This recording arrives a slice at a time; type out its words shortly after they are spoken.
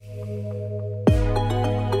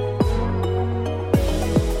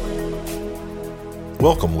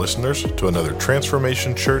Welcome, listeners, to another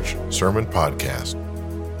Transformation Church Sermon Podcast.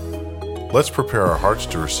 Let's prepare our hearts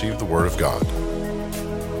to receive the Word of God.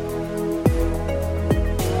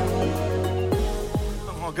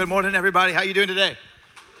 Well, good morning, everybody. How you doing today?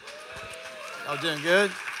 Y'all doing good?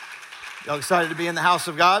 Y'all excited to be in the house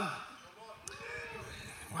of God?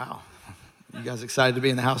 Wow. You guys excited to be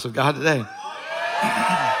in the house of God today?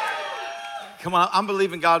 Come on, I'm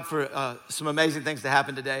believing God for some amazing things to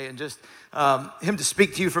happen today and just Him to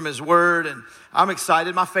speak to you from His Word. And I'm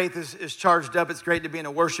excited. My faith is charged up. It's great to be in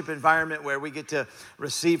a worship environment where we get to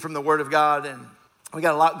receive from the Word of God. And we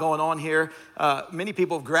got a lot going on here. Many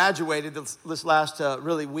people have graduated this last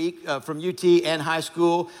really week from UT and high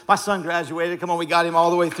school. My son graduated. Come on, we got him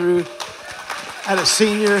all the way through. At a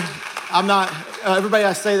senior. I'm not, everybody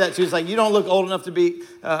I say that to is like, you don't look old enough to be,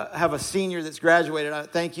 have a senior that's graduated.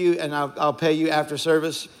 Thank you, and I'll pay you after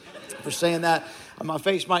service for saying that. My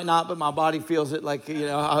face might not, but my body feels it. Like, you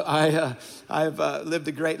know, I've lived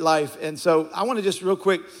a great life. And so I want to just real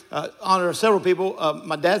quick honor several people.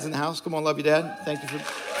 My dad's in the house. Come on, love you, Dad. Thank you for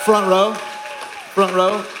front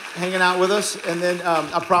row, hanging out with us. And then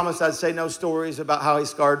I promised I'd say no stories about how he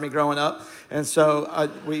scarred me growing up. And so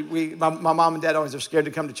my mom and dad always are scared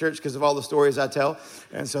to come to church because of all the stories I tell.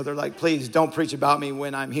 And so they're like, please don't preach about me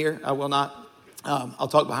when I'm here. I will not. I'll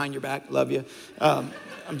talk behind your back. Love you.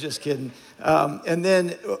 I'm just kidding. And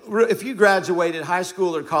then if you graduated high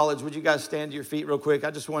school or college, would you guys stand to your feet real quick?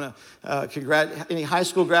 I just want to congratulate any high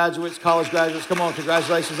school graduates, college graduates. Come on,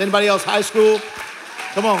 congratulations. Anybody else high school?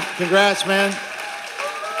 Come on, congrats, man.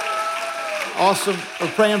 Awesome. We're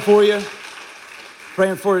praying for you.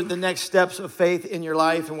 Praying for the next steps of faith in your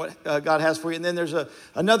life and what God has for you. And then there's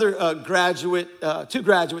another graduate, two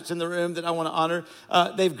graduates in the room that I want to honor.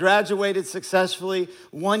 They've graduated successfully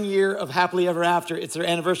 1 year of Happily Ever After. It's their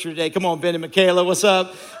anniversary today. Come on, Ben and Michaela, what's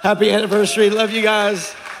up? Happy anniversary. Love you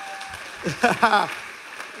guys.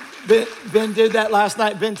 Ben did that last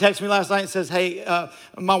night. Ben texted me last night and says, hey,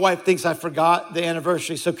 my wife thinks I forgot the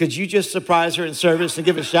anniversary, so could you just surprise her in service and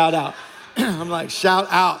give a shout out? I'm like, shout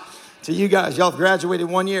out to you guys. Y'all have graduated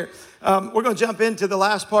 1 year. We're going to jump into the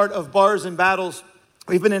last part of Bars and Battles.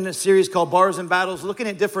 We've been in a series called Bars and Battles, looking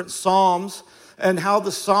at different Psalms and how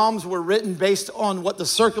the Psalms were written based on what the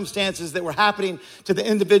circumstances that were happening to the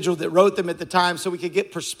individual that wrote them at the time, so we could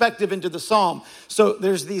get perspective into the Psalm. So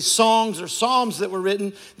there's these songs or Psalms that were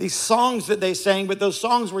written, these songs that they sang, but those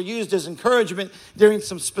songs were used as encouragement during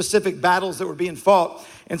some specific battles that were being fought.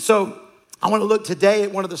 And so I want to look today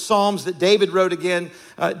at one of the Psalms that David wrote again.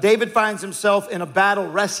 David finds himself in a battle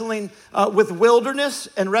wrestling with wilderness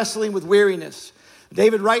and wrestling with weariness.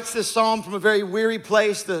 David writes this psalm from a very weary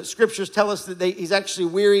place. The scriptures tell us that he's actually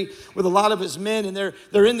weary with a lot of his men, and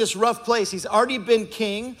they're in this rough place. He's already been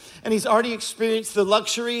king, and he's already experienced the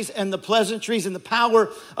luxuries and the pleasantries and the power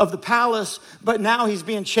of the palace, but now he's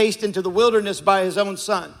being chased into the wilderness by his own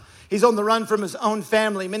son. He's on the run from his own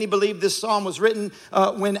family. Many believe this psalm was written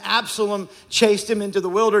when Absalom chased him into the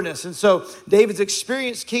wilderness. And so David's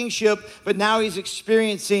experienced kingship, but now he's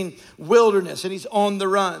experiencing wilderness, and he's on the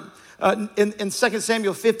run. In 2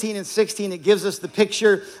 Samuel 15 and 16, it gives us the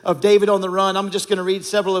picture of David on the run. I'm just going to read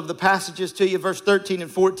several of the passages to you, verse 13 and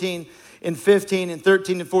 14. In 15 and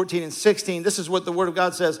 13 and 14 and 16, this is what the word of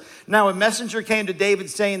God says. Now a messenger came to David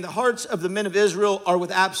saying, the hearts of the men of Israel are with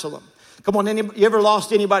Absalom. Come on, you ever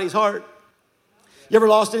lost anybody's heart? You ever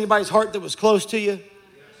lost anybody's heart that was close to you?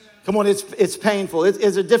 Come on, it's painful.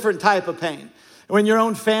 It's a different type of pain. When your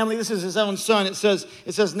own family, this is his own son, it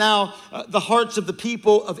says now the hearts of the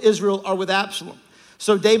people of Israel are with Absalom.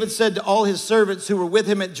 So David said to all his servants who were with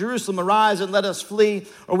him at Jerusalem, arise and let us flee,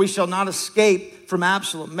 or we shall not escape from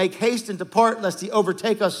Absalom. Make haste and depart, lest he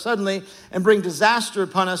overtake us suddenly and bring disaster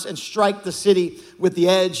upon us and strike the city with the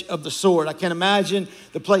edge of the sword. I can imagine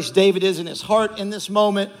the place David is in his heart in this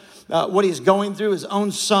moment, what he's going through. His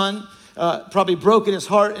own son probably broken his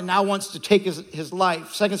heart and now wants to take his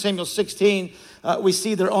life. 2 Samuel 16, we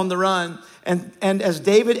see they're on the run. And as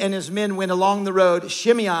David and his men went along the road,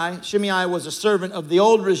 Shimei was a servant of the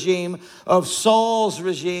old regime, of Saul's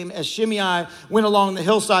regime. As Shimei went along the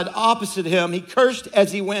hillside opposite him, he cursed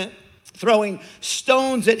as he went, throwing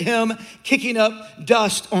stones at him, kicking up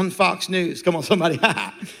dust on Fox News. Come on, somebody.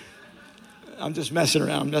 I'm just messing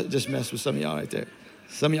around. I'm just messing with some of y'all right there.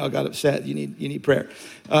 Some of y'all got upset. You need prayer.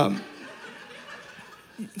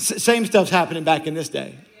 Same stuff's happening back in this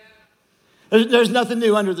day. There's nothing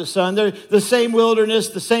new under the sun. They're the same wilderness,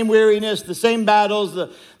 the same weariness, the same battles,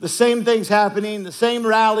 the same things happening, the same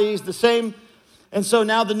rallies, the same And so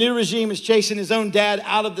now the new regime is chasing his own dad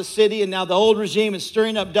out of the city. And now the old regime is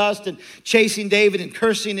stirring up dust and chasing David and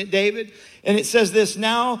cursing at David. And it says this,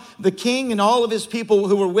 now the king and all of his people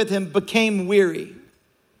who were with him became weary.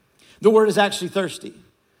 The word is actually thirsty.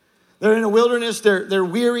 They're in a wilderness, they're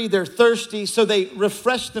weary, they're thirsty, so they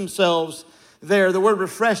refresh themselves there. The word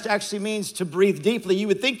refreshed actually means to breathe deeply. You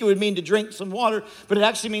would think it would mean to drink some water, but it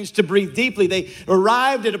actually means to breathe deeply. They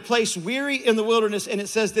arrived at a place weary in the wilderness, and it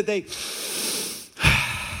says that they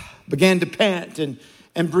began to pant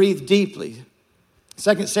and breathe deeply.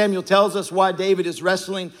 2 Samuel tells us why David is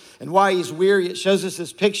wrestling and why he's weary. It shows us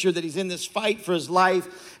this picture that he's in this fight for his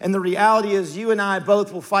life. And the reality is you and I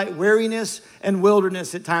both will fight weariness and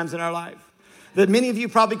wilderness at times in our life. That many of you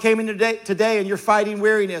probably came in today and you're fighting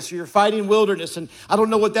weariness or you're fighting wilderness. And I don't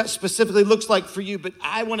know what that specifically looks like for you, but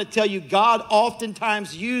I want to tell you God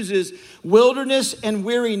oftentimes uses wilderness and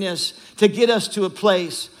weariness to get us to a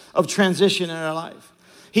place of transition in our life.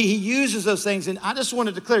 He uses those things, and I just want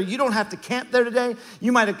to declare, you don't have to camp there today.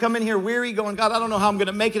 You might have come in here weary, going, God, I don't know how I'm going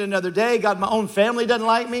to make it another day. God, my own family doesn't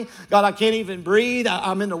like me. God, I can't even breathe.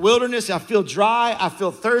 I'm in the wilderness. I feel dry. I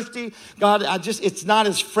feel thirsty. God, it's not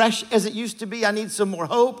as fresh as it used to be. I need some more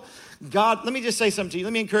hope. God, let me just say something to you.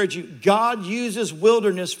 Let me encourage you. God uses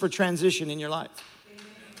wilderness for transition in your life.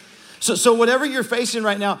 So whatever you're facing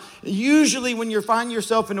right now, usually when you're finding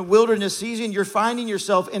yourself in a wilderness season, you're finding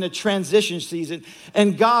yourself in a transition season.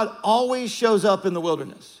 And God always shows up in the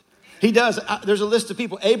wilderness. He does. There's a list of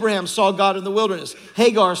people. Abraham saw God in the wilderness.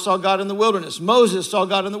 Hagar saw God in the wilderness. Moses saw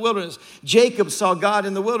God in the wilderness. Jacob saw God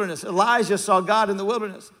in the wilderness. Elijah saw God in the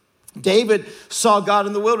wilderness. David saw God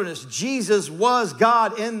in the wilderness. Jesus was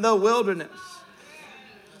God in the wilderness.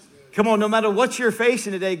 Come on, no matter what you're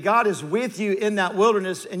facing today, God is with you in that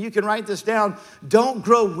wilderness. And you can write this down. Don't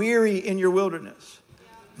grow weary in your wilderness.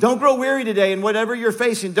 Don't grow weary today in whatever you're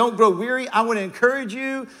facing. Don't grow weary. I want to encourage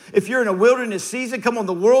you, if you're in a wilderness season, come on,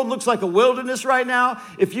 the world looks like a wilderness right now.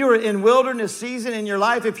 If you are in wilderness season in your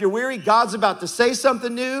life, if you're weary, God's about to say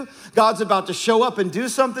something new. God's about to show up and do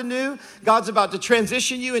something new. God's about to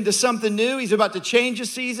transition you into something new. He's about to change a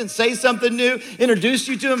season, say something new, introduce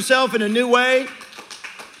you to himself in a new way.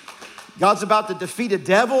 God's about to defeat a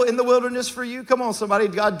devil in the wilderness for you. Come on, somebody.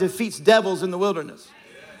 God defeats devils in the wilderness.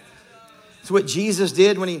 It's what Jesus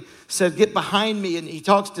did when he said, get behind me. And he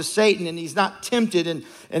talks to Satan and he's not tempted and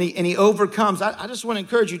he overcomes. I just want to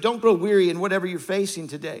encourage you, don't grow weary in whatever you're facing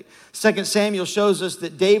today. 2 Samuel shows us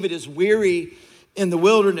that David is weary in the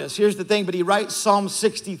wilderness. Here's the thing, but he writes Psalm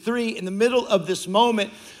 63 in the middle of this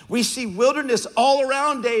moment. We see wilderness all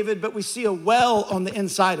around David, but we see a well on the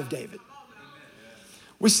inside of David.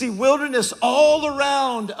 We see wilderness all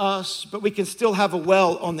around us, but we can still have a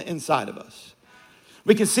well on the inside of us.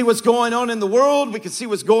 We can see what's going on in the world. We can see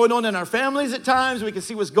what's going on in our families at times. We can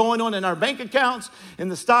see what's going on in our bank accounts, in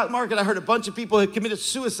the stock market. I heard a bunch of people had committed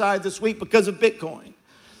suicide this week because of Bitcoin.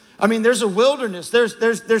 I mean, there's a wilderness.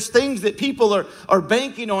 There's things that people are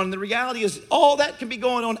banking on. And the reality is all that can be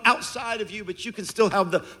going on outside of you, but you can still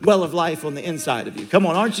have the well of life on the inside of you. Come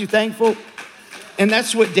on, aren't you thankful? And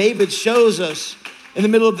that's what David shows us. In the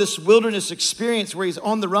middle of this wilderness experience where he's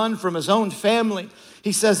on the run from his own family,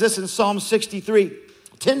 he says this in Psalm 63.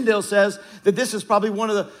 Tyndale says that this is probably one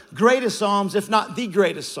of the greatest psalms, if not the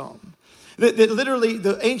greatest psalm. That literally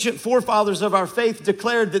the ancient forefathers of our faith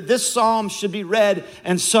declared that this psalm should be read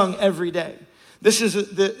and sung every day. This is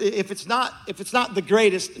if it's not the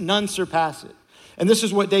greatest, none surpass it. And this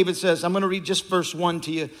is what David says. I'm going to read just verse 1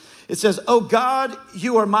 to you. It says, "Oh God,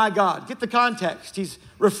 you are my God." Get the context. He's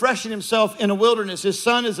refreshing himself in a wilderness. His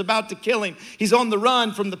son is about to kill him. He's on the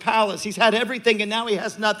run from the palace. He's had everything and now he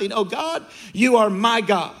has nothing. "Oh God, you are my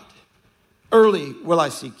God. Early will I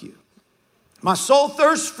seek you. My soul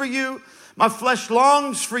thirsts for you. My flesh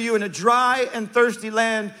longs for you in a dry and thirsty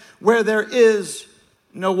land where there is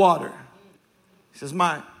no water." He says,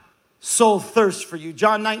 my soul thirsts for you.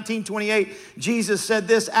 John 19:28, Jesus said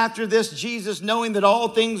this. After this, Jesus, knowing that all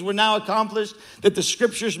things were now accomplished, that the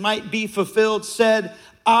scriptures might be fulfilled, said,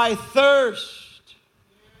 "I thirst."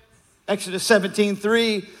 Exodus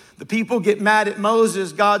 17:3, the people get mad at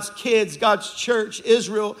Moses, God's kids, God's church,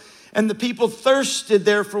 Israel, and the people thirsted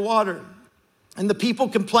there for water. And the people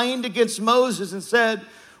complained against Moses and said,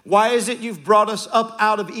 "Why is it you've brought us up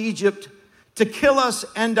out of Egypt to kill us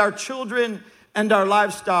and our children and our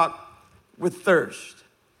livestock with thirst?"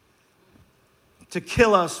 To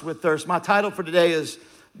kill us with thirst. My title for today is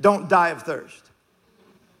Don't Die of Thirst.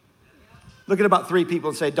 Look at about 3 people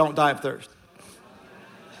and say, don't die of thirst.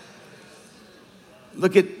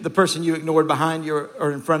 Look at the person you ignored behind you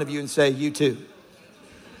or in front of you and say, you too.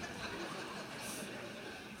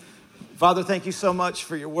 Father, thank you so much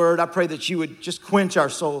for your word. I pray that you would just quench our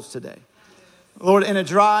souls today. Lord, in a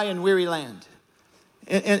dry and weary land,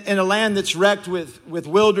 in a land that's wrecked with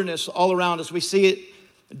wilderness all around us, we see it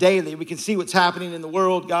daily. We can see what's happening in the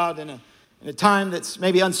world, God, in a time that's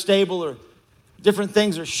maybe unstable or different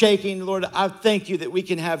things are shaking. Lord, I thank you that we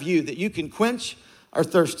can have you, that you can quench our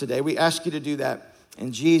thirst today. We ask you to do that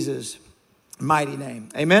in Jesus' mighty name.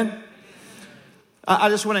 Amen. I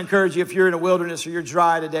just want to encourage you, if you're in a wilderness or you're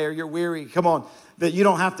dry today or you're weary, come on, that you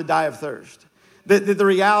don't have to die of thirst. The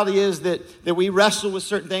reality is that we wrestle with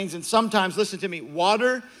certain things, and sometimes, listen to me,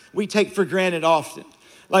 water we take for granted often.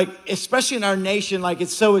 Like, especially in our nation, like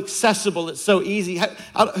it's so accessible, it's so easy.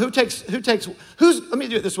 Let me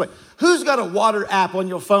do it this way. Who's got a water app on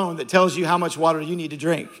your phone that tells you how much water you need to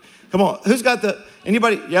drink? Come on, who's got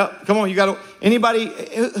anybody? Yep, come on, anybody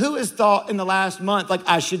who has thought in the last month, like,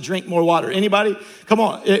 I should drink more water? Anybody? Come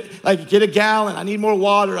on, like, get a gallon, I need more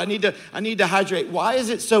water, I need to hydrate. Why is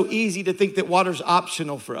it so easy to think that water's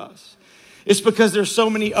optional for us? It's because there's so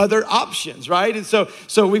many other options, right? And so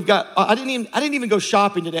we've got, I didn't even go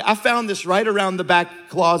shopping today. I found this right around the back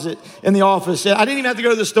closet in the office. I didn't even have to go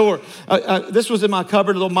to the store. This was in my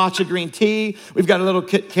cupboard, a little matcha green tea. We've got a little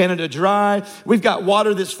Canada Dry. We've got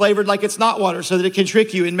water that's flavored like it's not water so that it can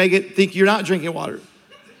trick you and make it think you're not drinking water.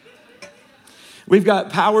 We've got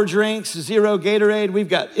power drinks, Zero Gatorade. We've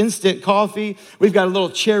got instant coffee. We've got a little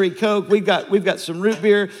cherry Coke. We've got some root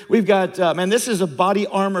beer. We've got, this is a Body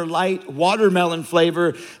Armor Light watermelon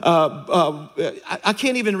flavor. I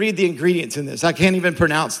can't even read the ingredients in this. I can't even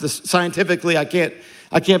pronounce this scientifically. I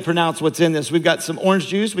can't pronounce what's in this. We've got some orange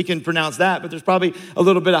juice. We can pronounce that, but there's probably a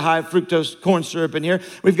little bit of high fructose corn syrup in here.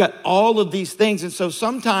 We've got all of these things. And so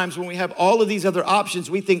sometimes when we have all of these other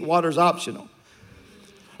options, we think water's optional.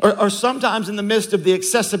 Or sometimes in the midst of the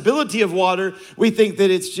accessibility of water, we think that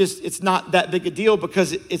it's not that big a deal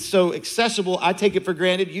because it's so accessible. I take it for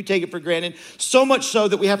granted. You take it for granted. So much so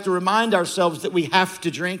that we have to remind ourselves that we have to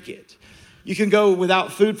drink it. You can go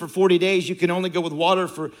without food for 40 days. You can only go with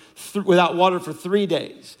without water for 3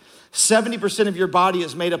 days. 70% of your body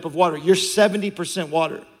is made up of water. You're 70%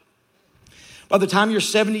 water. By the time you're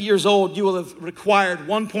 70 years old, you will have required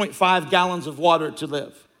 1.5 gallons of water to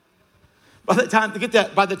live. By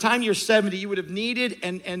the time you're 70, you would have needed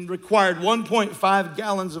and required 1.5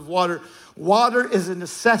 gallons of water. Water is a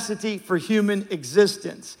necessity for human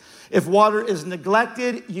existence. If water is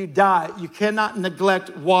neglected, you die. You cannot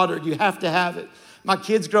neglect water. You have to have it. My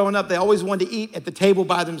kids growing up, they always wanted to eat at the table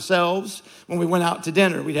by themselves when we went out to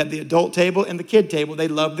dinner. We'd have the adult table and the kid table. They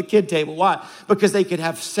loved the kid table. Why? Because they could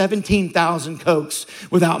have 17,000 Cokes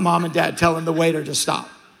without mom and dad telling the waiter to stop.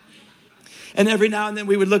 And every now and then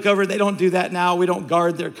we would look over. They don't do that now. We don't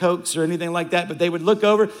guard their Cokes or anything like that. But they would look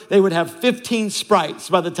over. They would have 15 Sprites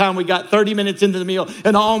by the time we got 30 minutes into the meal.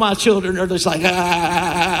 And all my children are just like,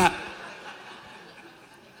 ah.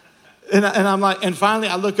 And I'm like, and finally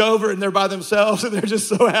I look over and they're by themselves and they're just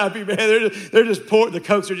so happy, man. They're just pouring. The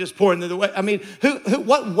Cokes are just pouring. I mean,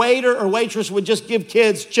 what waiter or waitress would just give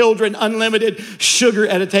children unlimited sugar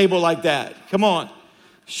at a table like that? Come on.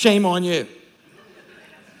 Shame on you.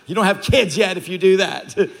 You don't have kids yet if you do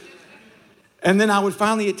that. And then I would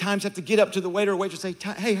finally at times have to get up to the waiter or waitress and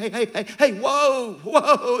say, hey,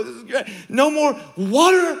 whoa, this is great. No more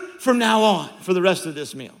water from now on for the rest of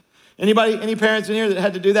this meal. Any parents in here that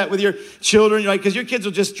had to do that with your children? Because your kids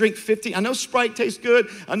will just drink 50. I know Sprite tastes good.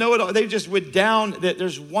 I know it. They just would down that.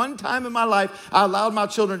 There's one time in my life I allowed my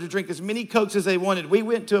children to drink as many Cokes as they wanted. We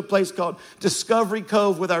went to a place called Discovery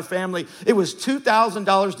Cove with our family. It was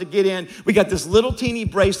 $2,000 to get in. We got this little teeny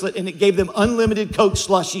bracelet, and it gave them unlimited Coke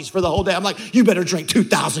slushies for the whole day. I'm like, you better drink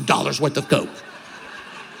 $2,000 worth of Coke.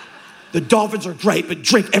 The dolphins are great, but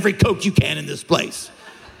drink every Coke you can in this place.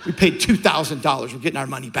 We paid $2,000. We're getting our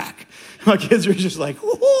money back. My kids were just like,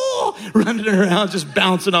 whoa, running around, just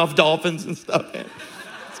bouncing off dolphins and stuff. Man.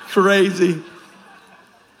 It's crazy.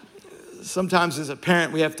 Sometimes as a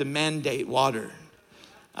parent, we have to mandate water.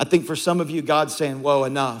 I think for some of you, God's saying, whoa,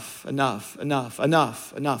 enough.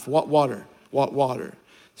 What water? What water?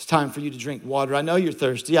 It's time for you to drink water. I know you're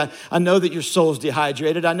thirsty. I know that your soul's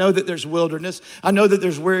dehydrated. I know that there's wilderness. I know that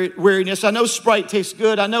there's weariness. I know Sprite tastes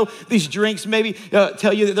good. I know these drinks maybe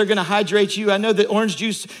tell you that they're going to hydrate you. I know that orange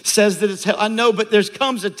juice says that it's hell. I know, but there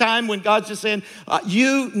comes a time when God's just saying,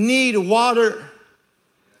 you need water.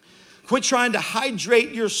 Quit trying to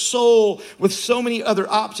hydrate your soul with so many other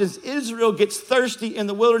options. Israel gets thirsty in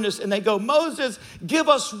the wilderness and they go, Moses, give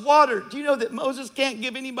us water. Do you know that Moses can't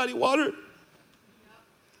give anybody water?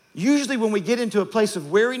 Usually when we get into a place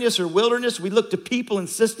of weariness or wilderness, we look to people and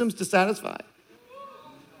systems to satisfy.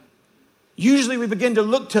 Usually we begin to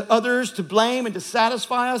look to others to blame and to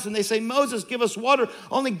satisfy us. And they say, Moses, give us water.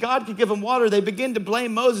 Only God could give them water. They begin to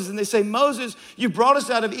blame Moses. And they say, Moses, you brought us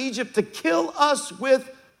out of Egypt to kill us with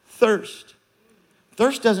thirst.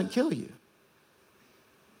 Thirst doesn't kill you.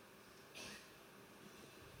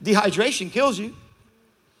 Dehydration kills you.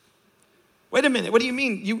 Wait a minute. What do you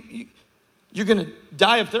mean? You're going to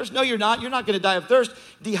die of thirst? No, you're not. You're not going to die of thirst.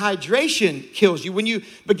 Dehydration kills you. When you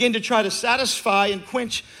begin to try to satisfy and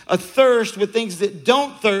quench a thirst with things that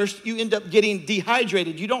don't thirst, you end up getting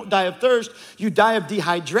dehydrated. You don't die of thirst. You die of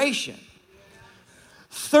dehydration.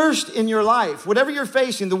 Thirst in your life, whatever you're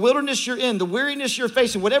facing, the wilderness you're in, the weariness you're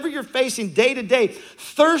facing, whatever you're facing day to day,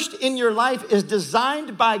 thirst in your life is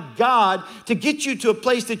designed by God to get you to a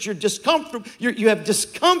place that you have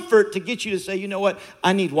discomfort to get you to say, you know what,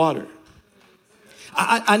 I need water.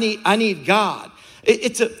 I need God.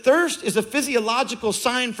 Thirst is a physiological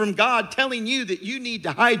sign from God telling you that you need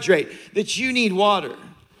to hydrate, that you need water.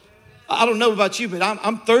 I don't know about you, but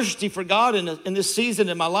I'm thirsty for God in this season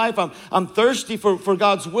in my life. I'm thirsty for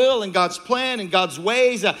God's will and God's plan and God's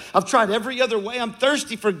ways. I've tried every other way. I'm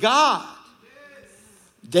thirsty for God.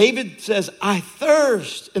 David says, I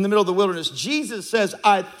thirst in the middle of the wilderness. Jesus says,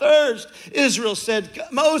 I thirst. Israel said,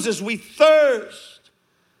 Moses, we thirst.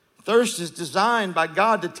 Thirst is designed by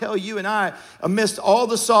God to tell you and I, amidst all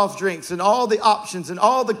the soft drinks and all the options and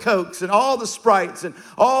all the Cokes and all the Sprites and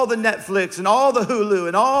all the Netflix and all the Hulu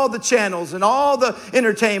and all the channels and all the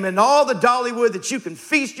entertainment and all the Dollywood that you can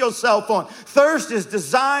feast yourself on. Thirst is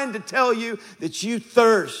designed to tell you that you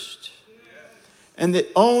thirst and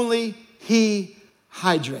that only He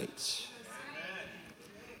hydrates.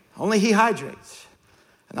 Only He hydrates.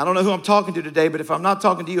 And I don't know who I'm talking to today, but if I'm not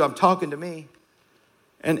talking to you, I'm talking to me.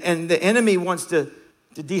 And the enemy wants to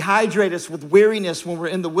dehydrate us with weariness when we're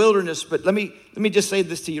in the wilderness. But let me just say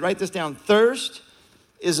this to you. Write this down. Thirst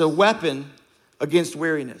is a weapon against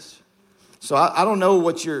weariness. So I don't know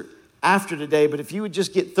what you're after today, but if you would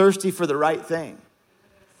just get thirsty for the right thing.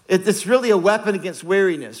 It's really a weapon against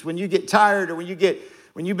weariness. When you get tired or when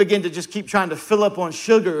you begin to just keep trying to fill up on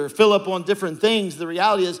sugar or fill up on different things, the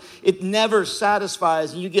reality is it never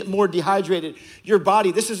satisfies and you get more dehydrated. Your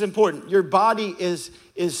body, this is important, your body is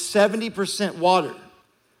 70% water.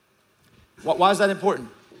 Why is that important?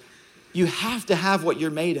 You have to have what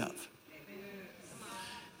you're made of.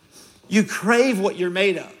 You crave what you're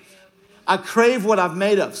made of. I crave what I've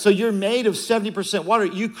made of. So you're made of 70% water.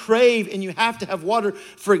 You crave and you have to have water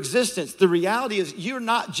for existence. The reality is you're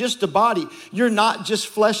not just a body. You're not just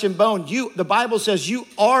flesh and bone. The Bible says you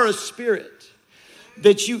are a spirit.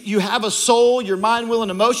 That you have a soul, your mind, will, and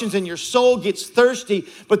emotions, and your soul gets thirsty,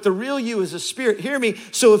 but the real you is a spirit. Hear me.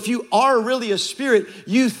 So if you are really a spirit,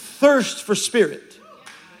 you thirst for spirit.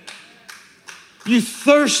 You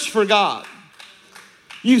thirst for God.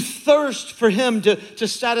 You thirst for Him to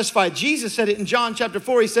satisfy. Jesus said it in John chapter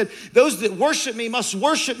 4. He said, those that worship me must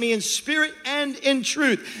worship me in spirit and in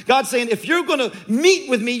truth. God's saying, if you're going to meet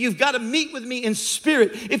with me, you've got to meet with me in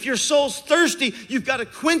spirit. If your soul's thirsty, you've got to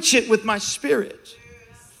quench it with my spirit.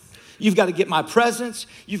 You've got to get my presence.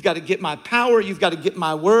 You've got to get my power. You've got to get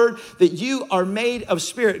my word, that you are made of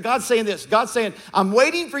spirit. God's saying this. God's saying, I'm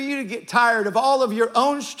waiting for you to get tired of all of your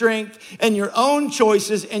own strength and your own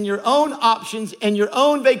choices and your own options and your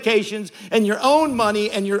own vacations and your own money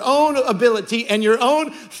and your own ability and your own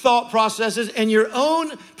thought processes and your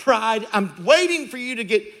own pride. I'm waiting for you to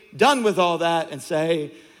get done with all that and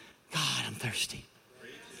say, God, I'm thirsty.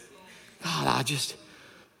 God,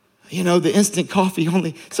 the instant coffee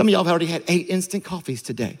some of y'all have already had 8 instant coffees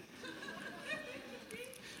today.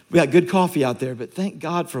 We got good coffee out there, but thank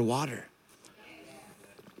God for water.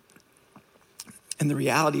 And the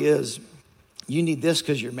reality is, you need this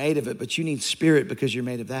because you're made of it, but you need spirit because you're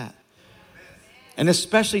made of that. And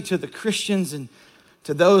especially to the Christians and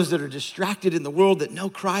to those that are distracted in the world that know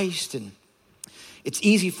Christ. And it's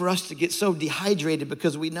easy for us to get so dehydrated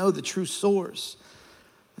because we know the true source.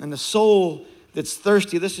 And the soul that's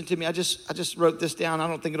thirsty, listen to me, I just wrote this down. I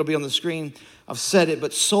don't think it'll be on the screen. I've said it,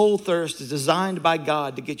 but soul thirst is designed by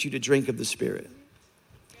God to get you to drink of the Spirit.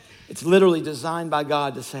 It's literally designed by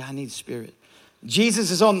God to say, I need Spirit.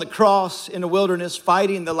 Jesus is on the cross in the wilderness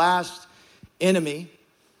fighting the last enemy.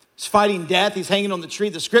 He's fighting death. He's hanging on the tree.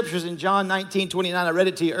 The scriptures in John 19:29, I read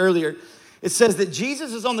it to you earlier. It says that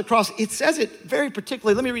Jesus is on the cross. It says it very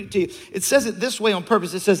particularly. Let me read it to you. It says it this way on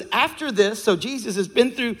purpose. It says, after this, so Jesus has been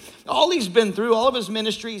through all he's been through, all of his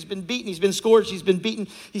ministry. He's been beaten. He's been scourged. He's been beaten.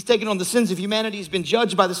 He's taken on the sins of humanity. He's been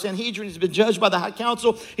judged by the Sanhedrin. He's been judged by the high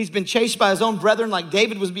council. He's been chased by his own brethren, like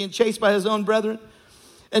David was being chased by his own brethren.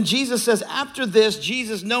 And Jesus says, after this,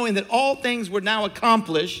 Jesus, knowing that all things were now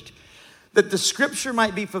accomplished, that the scripture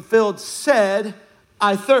might be fulfilled, said,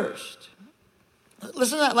 I thirst.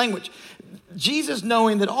 Listen to that language. Jesus,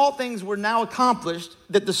 knowing that all things were now accomplished,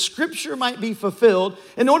 that the scripture might be fulfilled,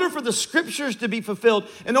 in order for the scriptures to be fulfilled,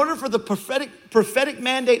 in order for the prophetic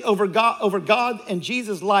mandate over God and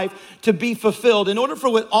Jesus' life to be fulfilled, in order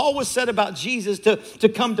for what all was said about Jesus to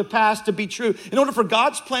come to pass, to be true, in order for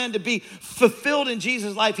God's plan to be fulfilled in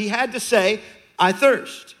Jesus' life, he had to say, I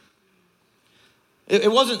thirst. It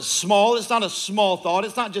wasn't small. It's not a small thought.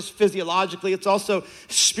 It's not just physiologically. It's also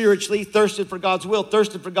spiritually. Thirsted for God's will,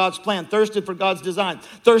 thirsted for God's plan, thirsted for God's design,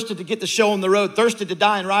 thirsted to get the show on the road, thirsted to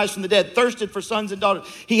die and rise from the dead, thirsted for sons and daughters.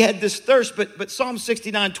 He had this thirst, but Psalm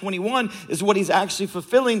 69:21 is what he's actually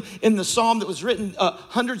fulfilling in the psalm that was written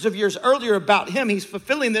hundreds of years earlier about him. He's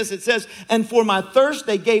fulfilling this. It says, and for my thirst,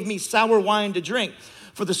 they gave me sour wine to drink.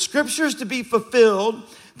 For the scriptures to be fulfilled,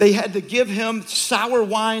 they had to give him sour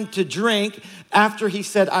wine to drink after he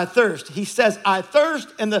said, I thirst. He says, I thirst,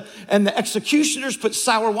 and the executioners put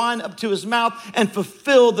sour wine up to his mouth and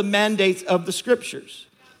fulfill the mandates of the scriptures.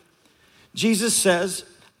 Jesus says,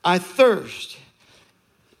 I thirst.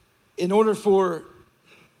 In order for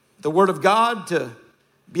the word of God to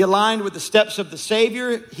be aligned with the steps of the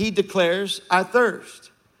Savior, he declares, I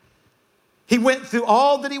thirst. He went through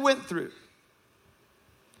all that he went through.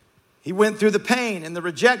 He went through the pain and the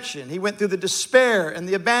rejection. He went through the despair and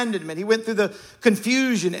the abandonment. He went through the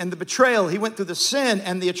confusion and the betrayal. He went through the sin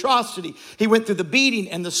and the atrocity. He went through the beating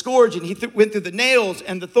and the scourging. He went through the nails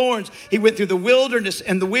and the thorns. He went through the wilderness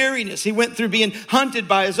and the weariness. He went through being hunted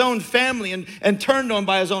by his own family and turned on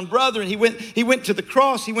by his own brother. And he went to the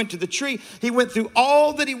cross. He went to the tree. He went through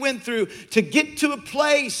all that he went through to get to a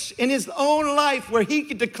place in his own life where he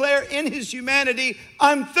could declare in his humanity,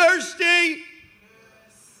 I'm thirsty.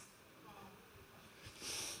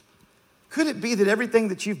 Could it be that everything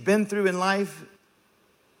that you've been through in life,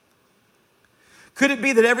 could it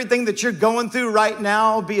be that everything that you're going through right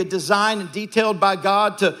now be a design and detailed by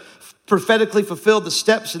God to prophetically fulfill the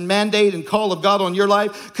steps and mandate and call of God on your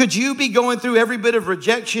life? Could you be going through every bit of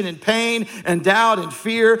rejection and pain and doubt and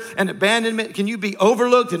fear and abandonment? Can you be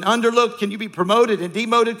overlooked and underlooked? Can you be promoted and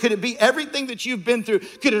demoted? Could it be everything that you've been through?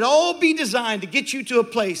 Could it all be designed to get you to a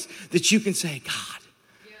place that you can say, God,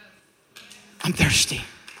 I'm thirsty?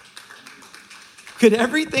 Could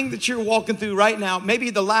everything that you're walking through right now,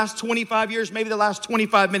 maybe the last 25 years, maybe the last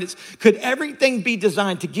 25 minutes, could everything be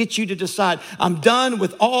designed to get you to decide, I'm done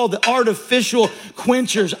with all the artificial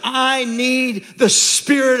quenchers. I need the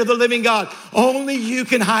Spirit of the living God. Only you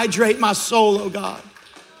can hydrate my soul, oh God.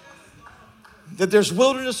 That there's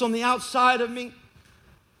wilderness on the outside of me,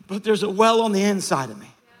 but there's a well on the inside of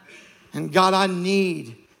me. And God, I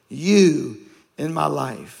need you in my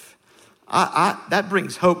life. That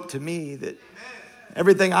brings hope to me that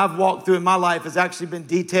everything I've walked through in my life has actually been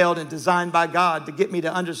detailed and designed by God to get me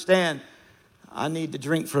to understand I need to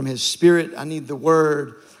drink from his Spirit. I need the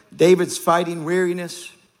word. David's fighting weariness.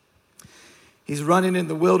 He's running in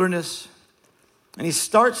the wilderness. And he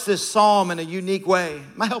starts this psalm in a unique way.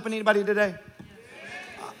 Am I helping anybody today?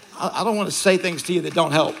 I don't want to say things to you that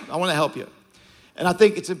don't help. I want to help you. And I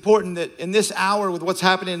think it's important that in this hour with what's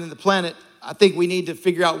happening in the planet, I think we need to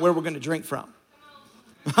figure out where we're going to drink from.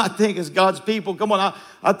 I think as God's people, come on,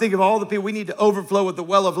 I think of all the people, we need to overflow with the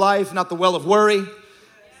well of life, not the well of worry.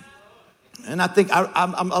 And I think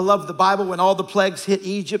I love the Bible when all the plagues hit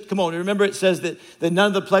Egypt. Come on, remember it says that none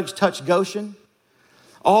of the plagues touched Goshen.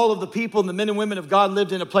 All of the people and the men and women of God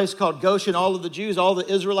lived in a place called Goshen. All of the Jews, all the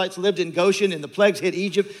Israelites lived in Goshen, and the plagues hit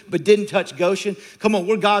Egypt but didn't touch Goshen. Come on,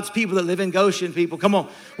 we're God's people that live in Goshen, people. Come on.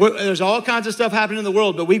 There's all kinds of stuff happening in the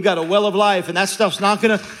world, but we've got a well of life, and that stuff's not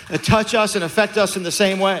going to touch us and affect us in the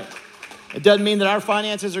same way. It doesn't mean that our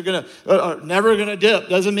finances are never going to dip.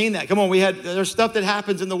 Doesn't mean that. Come on, there's stuff that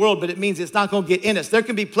happens in the world, but it means it's not going to get in us. There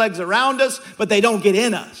can be plagues around us, but they don't get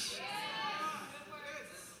in us.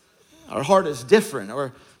 Our heart is different.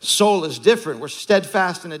 Our soul is different. We're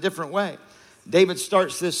steadfast in a different way. David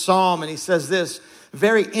starts this psalm and he says this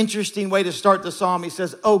very interesting way to start the psalm. He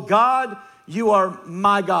says, oh God, you are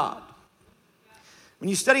my God. When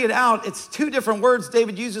you study it out, it's two different words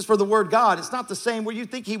David uses for the word God. It's not the same where you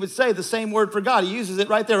think he would say the same word for God. He uses it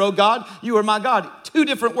right there. Oh God, you are my God. Two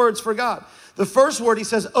different words for God. The first word he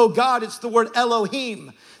says, oh God, it's the word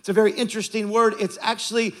Elohim. It's a very interesting word. It's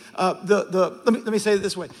actually let me say it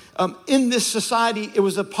this way. In this society, it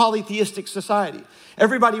was a polytheistic society.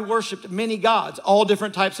 Everybody worshiped many gods, all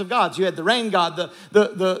different types of gods. You had the rain god,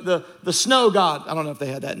 the snow god. I don't know if they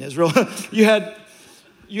had that in Israel. You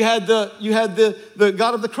You had the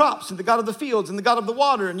God of the crops and the God of the fields and the God of the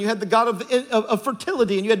water, and you had the God of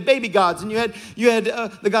fertility, and you had baby gods, and you had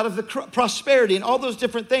the God of the prosperity, and all those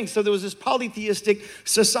different things. So there was this polytheistic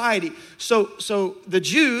society. So the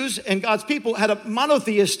Jews and God's people had a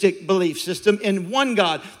monotheistic belief system in one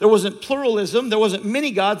God. There wasn't pluralism. There wasn't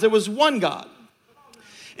many gods. There was one God.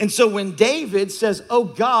 And so when David says, "Oh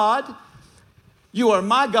God, you are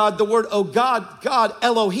my God," the word, "oh God," God,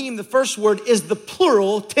 Elohim, the first word is the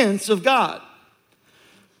plural tense of God.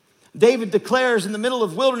 David declares in the middle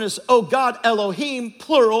of wilderness, "Oh God, Elohim,"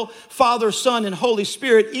 plural, Father, Son, and Holy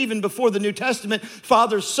Spirit. Even before the New Testament,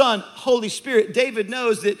 Father, Son, Holy Spirit. David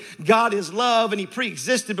knows that God is love and he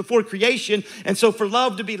pre-existed before creation. And so for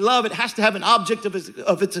love to be love, it has to have an object of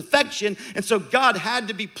its affection. And so God had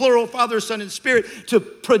to be plural, Father, Son, and Spirit, to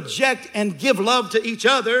project and give love to each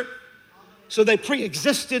other. So they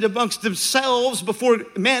pre-existed amongst themselves before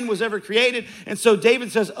man was ever created. And so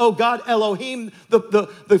David says, "Oh God, Elohim,"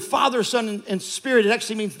 the Father, Son, and Spirit. It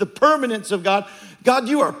actually means the permanence of God. God,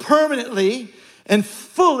 you are permanently and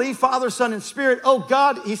fully Father, Son, and Spirit. Oh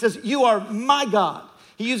God, he says, "You are my God."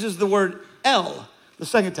 He uses the word El the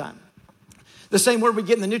second time. The same word we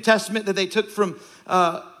get in the New Testament that they took from,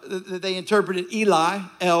 that they interpreted Eli,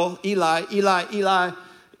 El, Eli, Eli, Eli.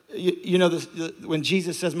 You know, when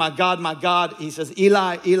Jesus says, my God, he says,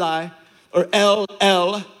 Eli, Eli, or El,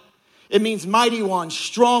 El. It means mighty one,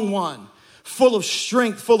 strong one, full of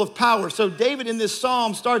strength, full of power. So David in this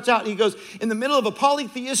psalm starts out, he goes, in the middle of a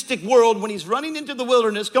polytheistic world, when he's running into the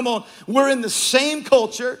wilderness, come on, we're in the same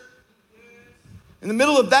culture. In the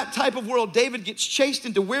middle of that type of world, David gets chased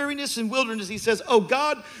into weariness and wilderness. He says, "Oh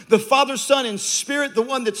God, the Father, Son, and Spirit, the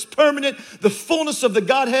one that's permanent, the fullness of the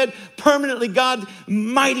Godhead, permanently God,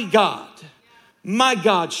 mighty God, my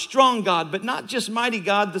God, strong God," but not just mighty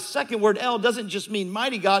God. The second word, El, doesn't just mean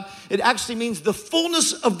mighty God. It actually means the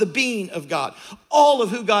fullness of the being of God, all of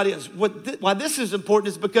who God is. Why this is important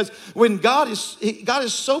is because when God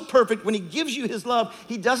is so perfect, when he gives you his love,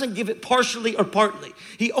 he doesn't give it partially or partly.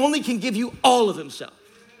 He only can give you all of himself.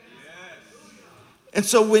 And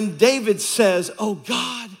so when David says, "Oh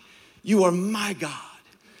God, you are my God,"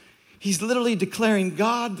 he's literally declaring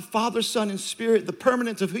God, the Father, Son, and Spirit, the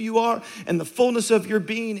permanence of who you are and the fullness of your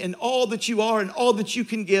being and all that you are and all that you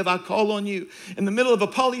can give. I call on you. In the middle of a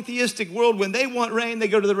polytheistic world, when they want rain, they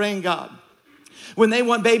go to the rain God. When they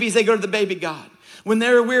want babies, they go to the baby God. When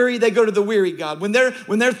they're weary, they go to the weary God. When they're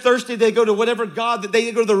thirsty, they go to whatever God that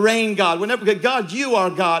they go to the rain God. Whenever God, you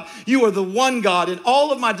are God. You are the one God. And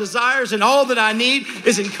all of my desires and all that I need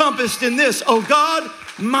is encompassed in this. Oh God,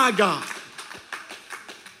 my God.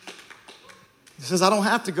 He says, I don't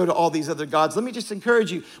have to go to all these other gods. Let me just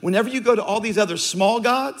encourage you. Whenever you go to all these other small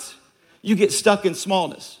gods, you get stuck in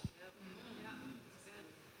smallness.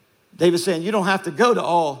 David's saying, you don't have to go to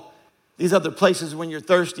all these other places when you're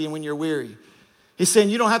thirsty and when you're weary. He's saying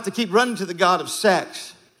you don't have to keep running to the God of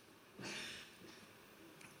sex.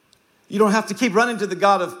 You don't have to keep running to the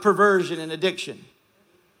God of perversion and addiction.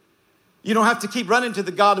 You don't have to keep running to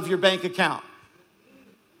the God of your bank account.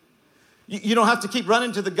 You don't have to keep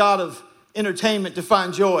running to the God of entertainment to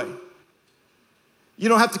find joy. You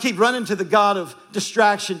don't have to keep running to the God of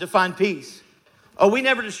distraction to find peace. Oh, we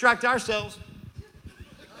never distract ourselves.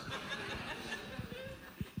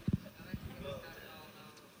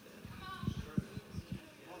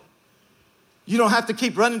 You don't have to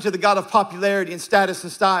keep running to the God of popularity and status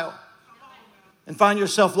and style and find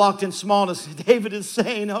yourself locked in smallness. David is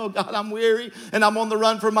saying, oh God, I'm weary and I'm on the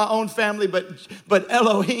run for my own family, but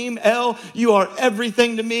Elohim, El, you are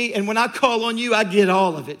everything to me. And when I call on you, I get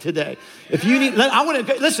all of it today. If you need, I want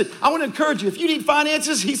to encourage you. If you need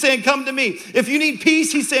finances, he's saying, come to me. If you need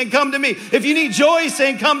peace, he's saying, come to me. If you need joy, he's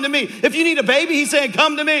saying, come to me. If you need a baby, he's saying,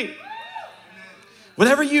 come to me.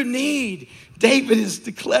 Whatever you need, David is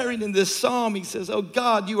declaring in this psalm. He says, oh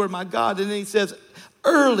God, you are my God. And then he says,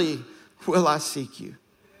 early will I seek you.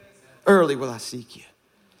 Early will I seek you.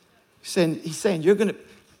 He's saying you're going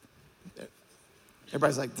to,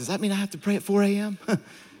 everybody's like, does that mean I have to pray at 4 a.m.?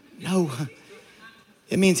 No.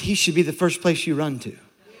 It means he should be the first place you run to.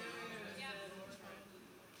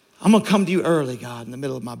 I'm going to come to you early, God, in the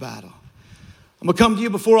middle of my battle. I'm going to come to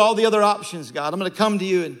you before all the other options, God. I'm going to come to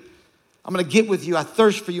you and I'm going to get with you. I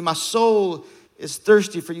thirst for you. My soul is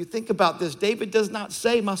thirsty for you. Think about this. David does not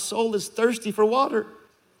say my soul is thirsty for water.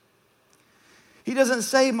 He doesn't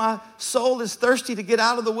say my soul is thirsty to get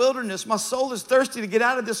out of the wilderness. My soul is thirsty to get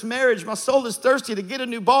out of this marriage. My soul is thirsty to get a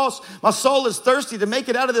new boss. My soul is thirsty to make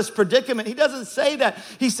it out of this predicament. He doesn't say that.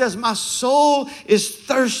 He says my soul is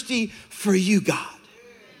thirsty for you, God,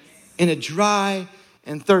 in a dry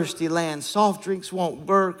and thirsty land. Soft drinks won't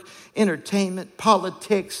work. Entertainment,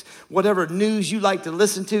 politics, whatever news you like to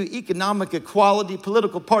listen to, economic equality,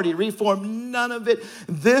 political party reform, none of it.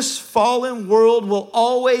 This fallen world will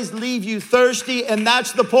always leave you thirsty, and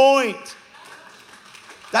that's the point.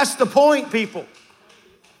 That's the point, people.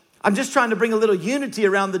 I'm just trying to bring a little unity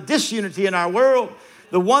around the disunity in our world.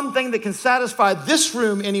 The one thing that can satisfy this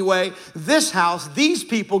room anyway, this house, these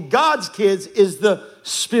people, God's kids, is the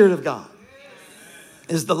Spirit of God,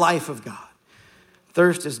 is the life of God.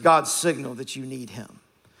 Thirst is God's signal that you need him.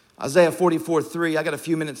 Isaiah 44:3, I got a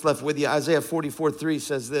few minutes left with you. Isaiah 44:3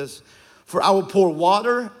 says this, for I will pour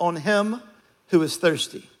water on him who is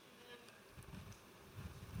thirsty.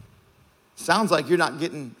 Sounds like you're not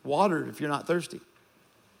getting watered if you're not thirsty.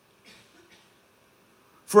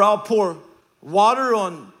 For I'll pour water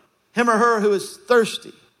on him or her who is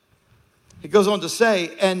thirsty. He goes on to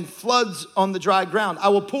say, and floods on the dry ground. I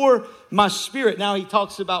will pour my spirit. Now he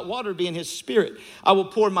talks about water being his spirit. I will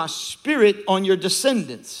pour my spirit on your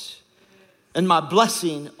descendants and my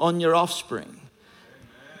blessing on your offspring.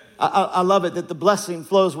 I love it that the blessing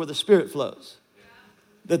flows where the spirit flows.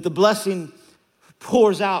 That the blessing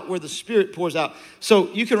pours out where the spirit pours out.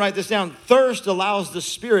 So you can write this down. Thirst allows the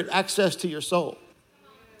spirit access to your soul.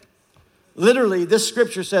 Literally, this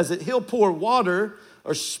scripture says that he'll pour water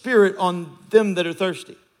or spirit on them that are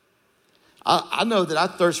thirsty. I know that I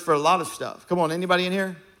thirst for a lot of stuff. Come on, anybody in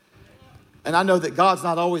here? And I know that God's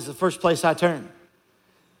not always the first place I turn.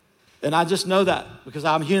 And I just know that because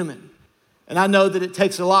I'm human. And I know that it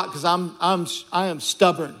takes a lot because I am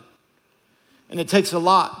stubborn. And it takes a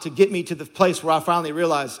lot to get me to the place where I finally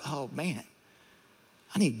realize, oh man,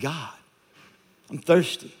 I need God. I'm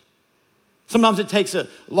thirsty. Sometimes it takes a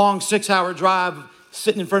long 6-hour drive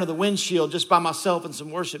sitting in front of the windshield just by myself and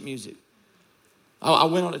some worship music. I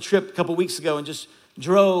went on a trip a couple weeks ago and just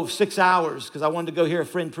drove 6 hours because I wanted to go hear a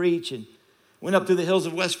friend preach, and went up through the hills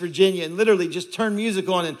of West Virginia and literally just turned music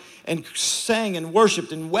on and sang and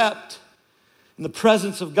worshiped and wept in the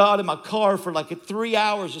presence of God in my car for like 3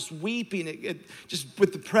 hours, just weeping, just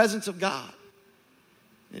with the presence of God.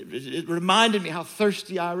 It reminded me how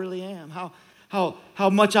thirsty I really am, how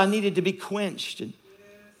much I needed to be quenched. And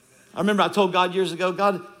I remember I told God years ago,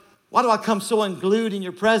 God, why do I come so unglued in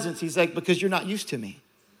your presence? He's like, because you're not used to me.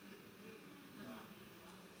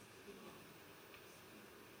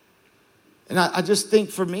 And I just think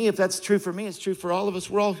for me, if that's true for me, it's true for all of us.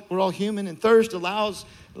 We're all human, and thirst allows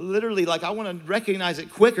literally, like I want to recognize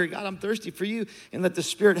it quicker. God, I'm thirsty for you, and let the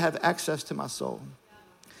Spirit have access to my soul.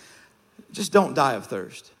 Just don't die of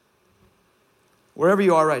thirst. Wherever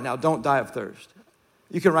you are right now, don't die of thirst.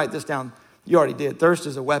 You can write this down. You already did. Thirst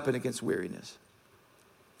is a weapon against weariness.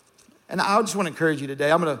 And I just want to encourage you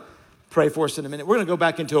today. I'm going to pray for us in a minute. We're going to go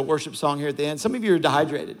back into a worship song here at the end. Some of you are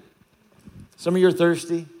dehydrated. Some of you are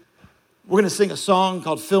thirsty. We're going to sing a song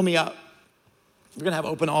called Fill Me Up. We're going to have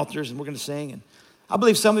open altars and we're going to sing. And I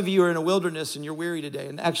believe some of you are in a wilderness and you're weary today.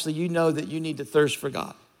 And actually, you know that you need to thirst for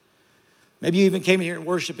God. Maybe you even came in here and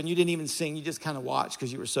worship and you didn't even sing. You just kind of watched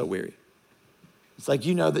because you were so weary. It's like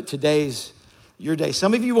you know that today's your day.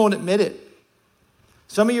 Some of you won't admit it.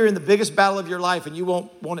 Some of you are in the biggest battle of your life and you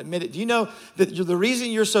won't admit it. Do you know that the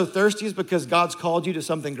reason you're so thirsty is because God's called you to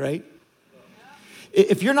something great?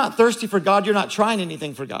 If you're not thirsty for God, you're not trying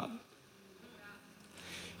anything for God.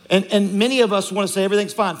 And many of us want to say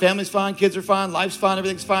everything's fine. Family's fine, kids are fine, life's fine,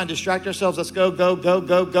 everything's fine. Distract ourselves, let's go,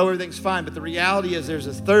 everything's fine. But the reality is there's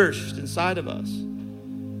a thirst inside of us.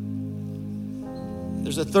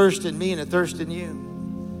 There's a thirst in me and a thirst in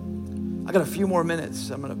you. I got a few more minutes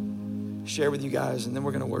I'm going to share with you guys, and then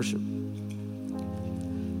we're going to worship.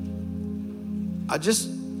 I just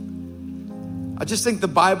think the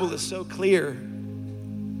Bible is so clear,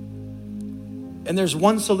 and there's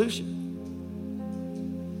one solution.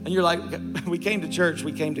 And you're like, we came to church,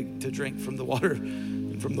 we came to drink from the water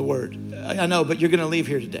and from the word. I know, but you're going to leave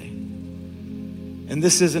here today, and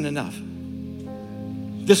this isn't enough.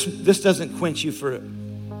 This doesn't quench you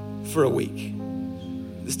for a week.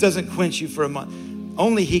 This doesn't quench you for a month.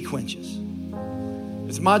 Only he quenches.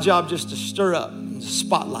 It's my job just to stir up and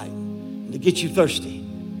spotlight and to get you thirsty,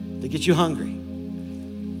 to get you hungry.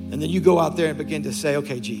 And then you go out there and begin to say,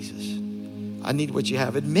 okay, Jesus, I need what you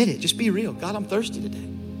have. Admit it. Just be real. God, I'm thirsty today.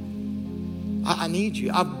 I need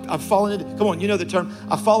you. I've fallen into, come on, you know the term.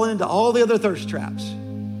 I've fallen into all the other thirst traps.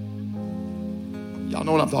 Y'all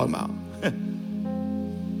know what I'm talking about.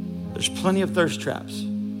 There's plenty of thirst traps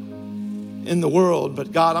in the world,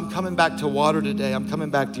 but God, I'm coming back to water today. I'm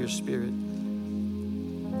coming back to your Spirit.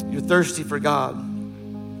 You're thirsty for God.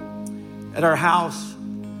 At our house,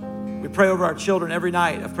 we pray over our children every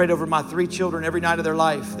night. I've prayed over my 3 children every night of their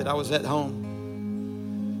life that I was at home.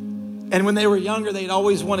 And when they were younger, they'd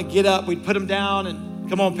always want to get up. We'd put them down and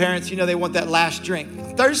come on, parents, you know they want that last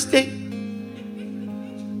drink. Thirsty?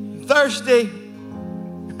 Thirsty?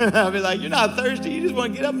 I'd be like, you're not thirsty. You just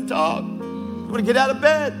want to get up and talk. You want to get out of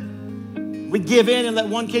bed. We'd give in and let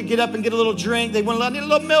one kid get up and get a little drink. They want, I need a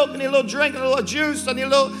little milk, I need a little drink, I need a little juice, I need a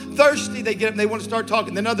little thirsty. They get up and they want to start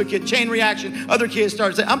talking. Then other kid, chain reaction, other kids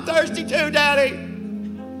start saying, I'm thirsty too, Daddy.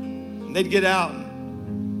 And they'd get out.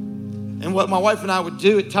 And what my wife and I would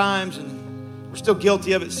do at times, and we're still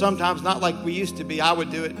guilty of it sometimes, not like we used to be. I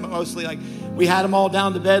would do it mostly like we had them all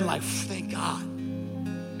down to bed and like, thank God.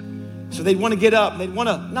 So they'd want to get up and they'd want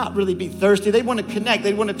to not really be thirsty. They'd want to connect.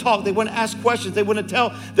 They'd want to talk. They want to ask questions. They want to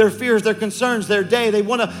tell their fears, their concerns, their day. They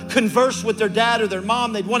want to converse with their dad or their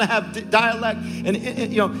mom. They'd want to have dialect and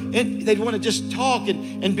they'd want to just talk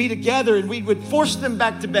and be together. And we would force them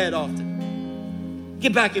back to bed often.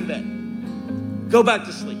 Get back in bed. Go back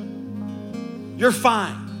to sleep. You're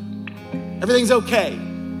fine. Everything's okay.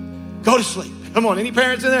 Go to sleep. Come on, any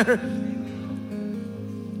parents in there?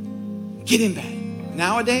 Get in bed.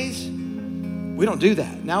 Nowadays, we don't do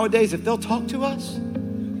that. Nowadays, if they'll talk to us,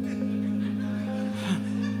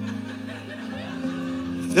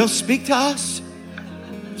 if they'll speak to us,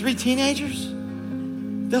 3 teenagers,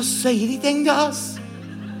 they'll say anything to us.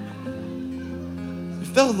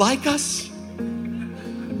 If they'll like us,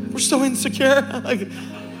 we're so insecure. Like,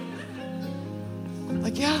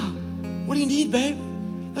 yeah, what do you need, babe?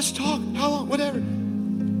 Let's talk. How long? Whatever.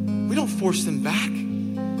 We don't force them back.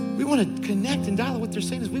 We want to connect and dialogue. What they're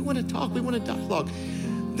saying is we want to talk. We want to dialogue.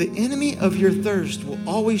 The enemy of your thirst will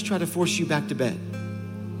always try to force you back to bed.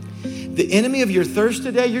 The enemy of your thirst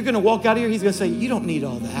today, you're going to walk out of here. He's going to say, you don't need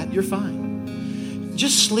all that. You're fine.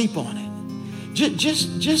 Just sleep on it.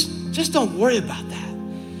 Just don't worry about that.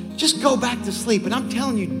 Just go back to sleep. And I'm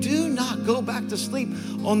telling you, do not go back to sleep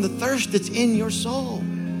on the thirst that's in your soul.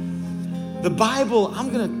 The Bible,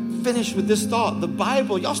 I'm going to finish with this thought. The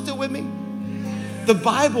Bible, y'all still with me? The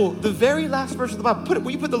Bible, the very last verse of the Bible.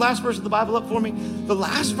 Will you put the last verse of the Bible up for me? The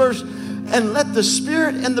last verse. And let the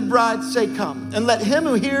Spirit and the bride say, come. And let him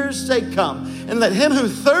who hears say, come. And let him who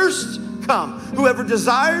thirsts come. Whoever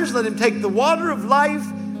desires, let him take the water of life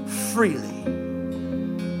freely.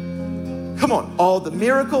 Come on, all the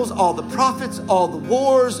miracles, all the prophets, all the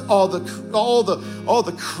wars, all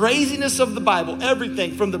the craziness of the Bible,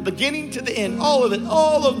 everything from the beginning to the end, all of it,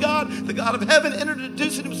 all of God, the God of heaven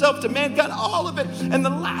introducing himself to mankind, all of it. And the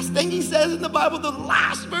last thing he says in the Bible, the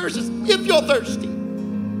last verse is, if you're thirsty.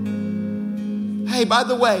 Hey, by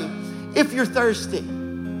the way, if you're thirsty,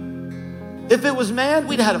 if it was man,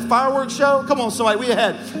 we'd have had a fireworks show. Come on, somebody,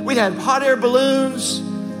 we'd had hot air balloons.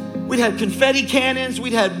 We'd have confetti cannons.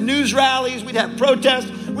 We'd have news rallies. We'd have protests.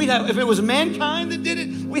 If it was mankind that did it,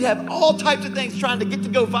 we'd have all types of things trying to get to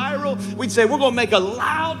go viral. We'd say, we're going to make a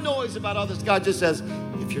loud noise about all this. God just says,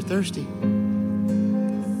 if you're thirsty,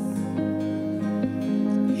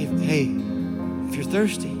 if you're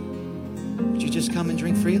thirsty, would you just come and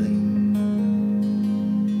drink freely?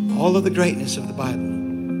 All of the greatness of the Bible,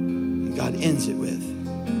 and God ends it with,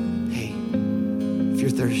 hey, if you're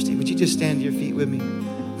thirsty, would you just stand to your feet with me?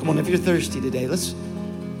 Come on, if you're thirsty today, let's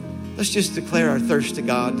just declare our thirst to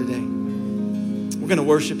God today. We're going to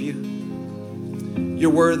worship you. You're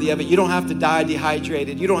worthy of it. You don't have to die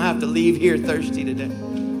dehydrated. You don't have to leave here thirsty today.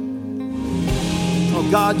 Oh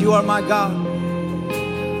God, you are my God.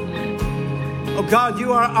 Oh God,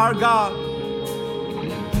 you are our God.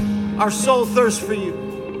 Our soul thirsts for you.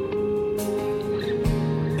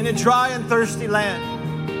 In a dry and thirsty land.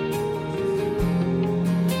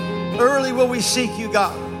 Early will we seek you,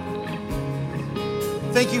 God.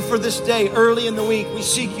 Thank you for this day. Early in the week, we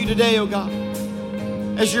seek you today, oh God.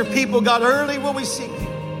 As your people, God, early will we seek you.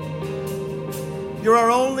 You're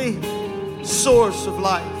our only source of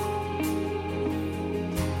life.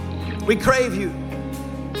 We crave you.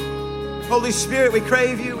 Holy Spirit, we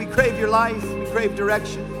crave you. We crave your life. We crave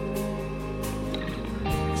direction.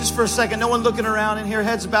 Just for a second, no one looking around in here,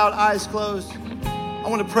 heads bowed, eyes closed. I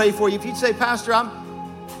want to pray for you. If you'd say, Pastor, I've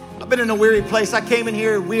been in a weary place. I came in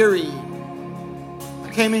here weary. I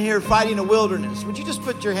came in here fighting a wilderness. Would you just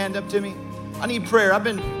put your hand up to me? I need prayer. I've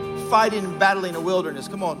been fighting and battling a wilderness.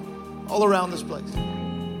 Come on, all around this place.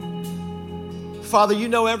 Father, you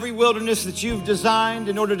know every wilderness that you've designed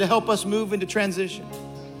in order to help us move into transition.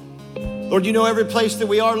 Lord, you know every place that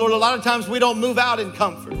we are. Lord, a lot of times we don't move out in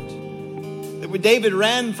comfort. David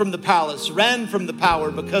ran from the palace, ran from the power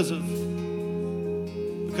because of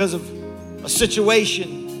a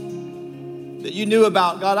situation that you knew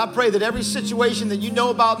about. God, I pray that every situation that you know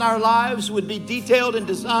about in our lives would be detailed and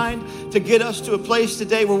designed to get us to a place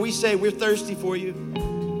today where we say we're thirsty for you.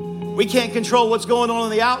 We can't control what's going on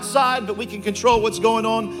the outside, but we can control what's going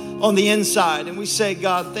on the inside. And we say,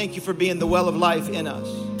 God, thank you for being the well of life in us.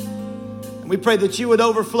 And we pray that you would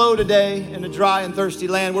overflow today in a dry and thirsty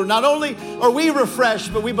land where not only are we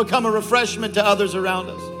refreshed, but we become a refreshment to others around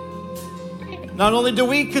us. Not only do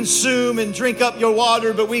we consume and drink up your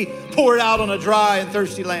water, but we pour it out on a dry and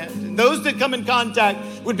thirsty land. And those that come in contact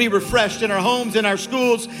would be refreshed in our homes, in our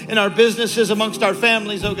schools, in our businesses, amongst our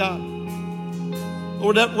families, oh God.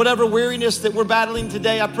 Lord, whatever weariness that we're battling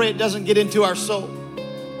today, I pray it doesn't get into our soul.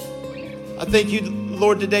 I thank you,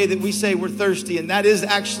 Lord, today that we say we're thirsty, and that is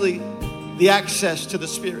actually the access to the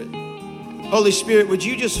Spirit. Holy Spirit, would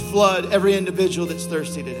you just flood every individual that's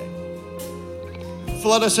thirsty today?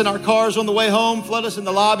 Flood us in our cars on the way home. Flood us in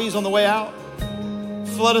the lobbies on the way out.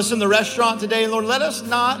 Flood us in the restaurant today. And Lord, let us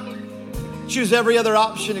not choose every other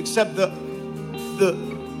option except the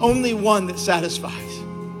only one that satisfies.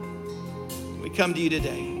 We come to you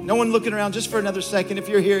today. No one looking around just for another second. If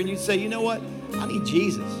you're here and you say, you know what? I need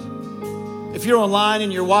Jesus. If you're online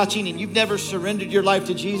and you're watching and you've never surrendered your life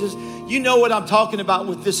to Jesus, you know what I'm talking about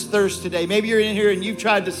with this thirst today. Maybe you're in here and you've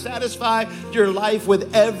tried to satisfy your life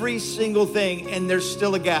with every single thing, and there's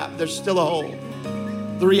still a gap. There's still a hole.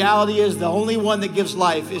 The reality is the only one that gives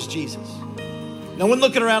life is Jesus. No one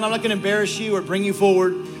looking around. I'm not going to embarrass you or bring you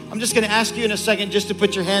forward. I'm just going to ask you in a second just to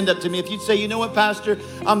put your hand up to me. If you'd say, you know what, Pastor,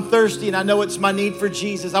 I'm thirsty and I know it's my need for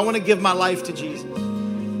Jesus. I want to give my life to Jesus.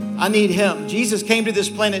 I need him. Jesus came to this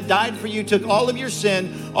planet, died for you, took all of your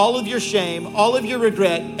sin, all of your shame, all of your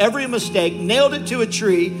regret, every mistake, nailed it to a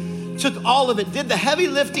tree, took all of it, did the heavy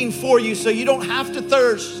lifting for you so you don't have to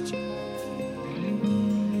thirst.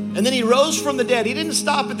 And then he rose from the dead. He didn't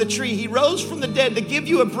stop at the tree. He rose from the dead to give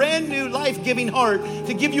you a brand new life-giving heart,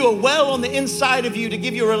 to give you a well on the inside of you, to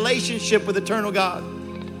give you a relationship with eternal God.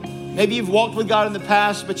 Maybe you've walked with God in the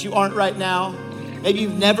past, but you aren't right now. Maybe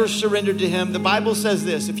you've never surrendered to him. The Bible says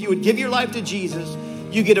this: if you would give your life to Jesus,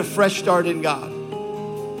 you get a fresh start in God.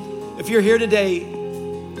 If you're here today,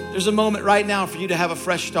 there's a moment right now for you to have a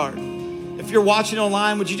fresh start. If you're watching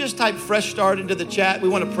online, would you just type fresh start into the chat? We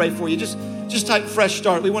want to pray for you. Just type fresh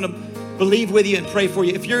start. We want to believe with you and pray for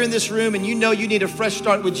you. If you're in this room and you know you need a fresh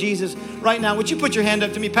start with Jesus right now, would you put your hand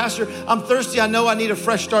up to me? Pastor, I'm thirsty. I know I need a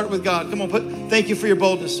fresh start with God. Come on, thank you for your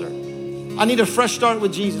boldness, sir. I need a fresh start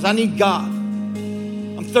with Jesus. I need God.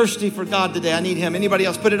 I'm thirsty for God today. I need him. Anybody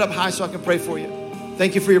else? Put it up high so I can pray for you.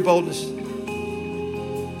 Thank you for your boldness.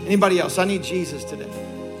 Anybody else? I need Jesus today.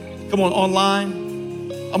 Come on,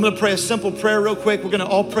 online. I'm going to pray a simple prayer real quick. We're going to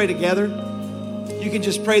all pray together. You can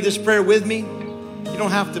just pray this prayer with me. You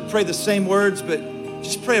don't have to pray the same words, but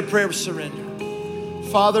just pray a prayer of surrender.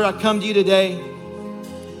 Father, I come to you today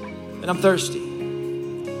and I'm thirsty.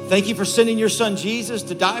 Thank you for sending your son Jesus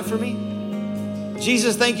to die for me.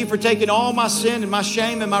 Jesus, thank you for taking all my sin and my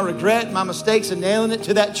shame and my regret and my mistakes and nailing it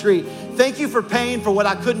to that tree. Thank you for paying for what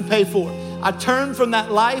I couldn't pay for. I turned from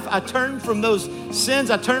that life. I turned from those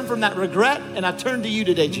sins. I turned from that regret, and I turn to you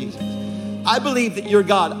today, Jesus. I believe that you're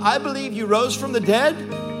God. I believe you rose from the dead,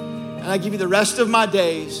 and I give you the rest of my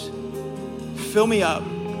days. Fill me up.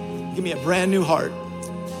 Give me a brand new heart.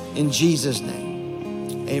 In Jesus'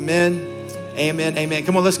 name, amen, amen, amen.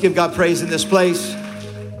 Come on, let's give God praise in this place.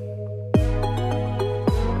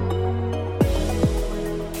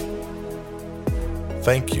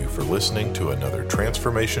 Thank you for listening to another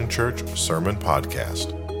Transformation Church Sermon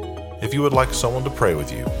Podcast. If you would like someone to pray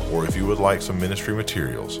with you, or if you would like some ministry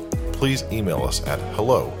materials, please email us at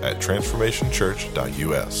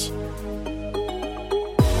hello@transformationchurch.us.